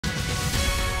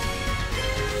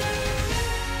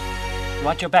You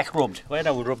want your back rubbed? Why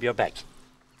don't we rub your back?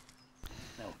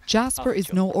 Jasper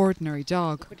is no ordinary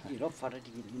dog.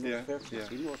 Yeah.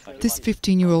 This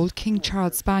 15-year-old King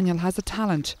Charles Spaniel has a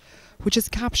talent which has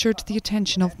captured the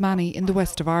attention of many in the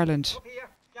west of Ireland.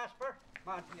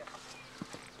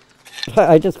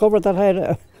 I discovered that I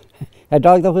had a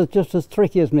dog that was just as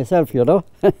tricky as myself, you know.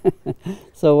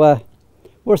 So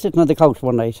we're sitting on the couch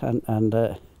one night and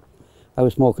I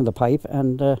was smoking the pipe,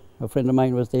 and a friend of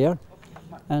mine was there,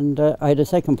 and I had a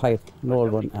second pipe, an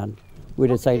old one, and we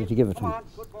decided to give it to him.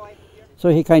 So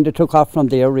he kind of took off from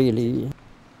there, really.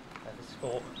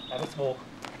 Have a smoke.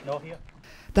 No, here.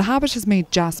 The habit has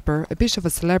made Jasper a bit of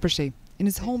a celebrity in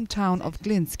his hometown of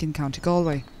Glinsk in County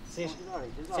Galway. Sit.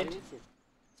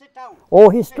 Oh,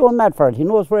 he's stone mad for it. He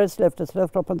knows where it's left. It's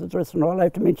left up on the dresser, and all I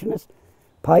have to mention is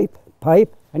pipe.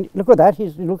 And look at that,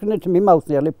 he's looking into my mouth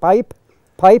nearly. Pipe.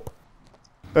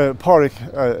 Pádraig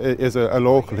is a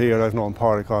local here. I've known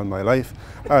Pádraig all my life,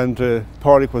 and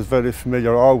Pádraig was very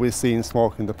familiar, always seen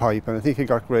smoking the pipe, and I think he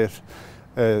got great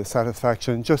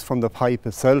satisfaction just from the pipe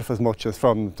itself as much as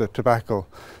from the tobacco.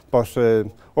 But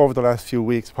over the last few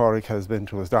weeks, Pádraig has been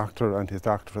to his doctor, and his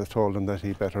doctor has told him that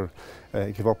he better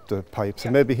give up the pipe.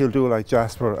 So maybe he'll do like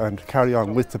Jasper and carry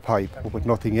on with the pipe, but with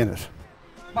nothing in it.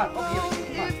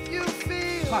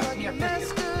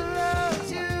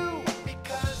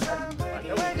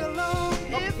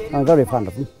 I'm very fond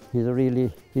of him.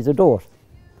 He's a dote.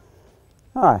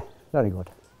 Very good.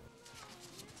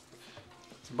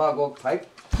 Bog oak pipe.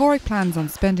 Pádraig plans on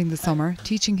spending the summer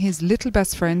teaching his little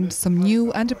best friend some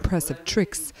new and impressive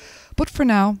tricks. But for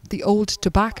now, the old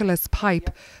tobaccoless pipe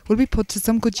will be put to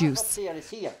some good use.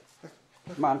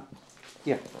 Come on.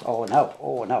 Here. Oh,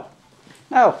 no.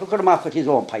 Now, look at him off with his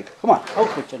own pipe. Come on,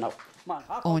 out with you now.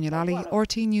 Anya Lally,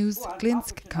 RT News,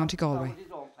 Glinsk, County Galway.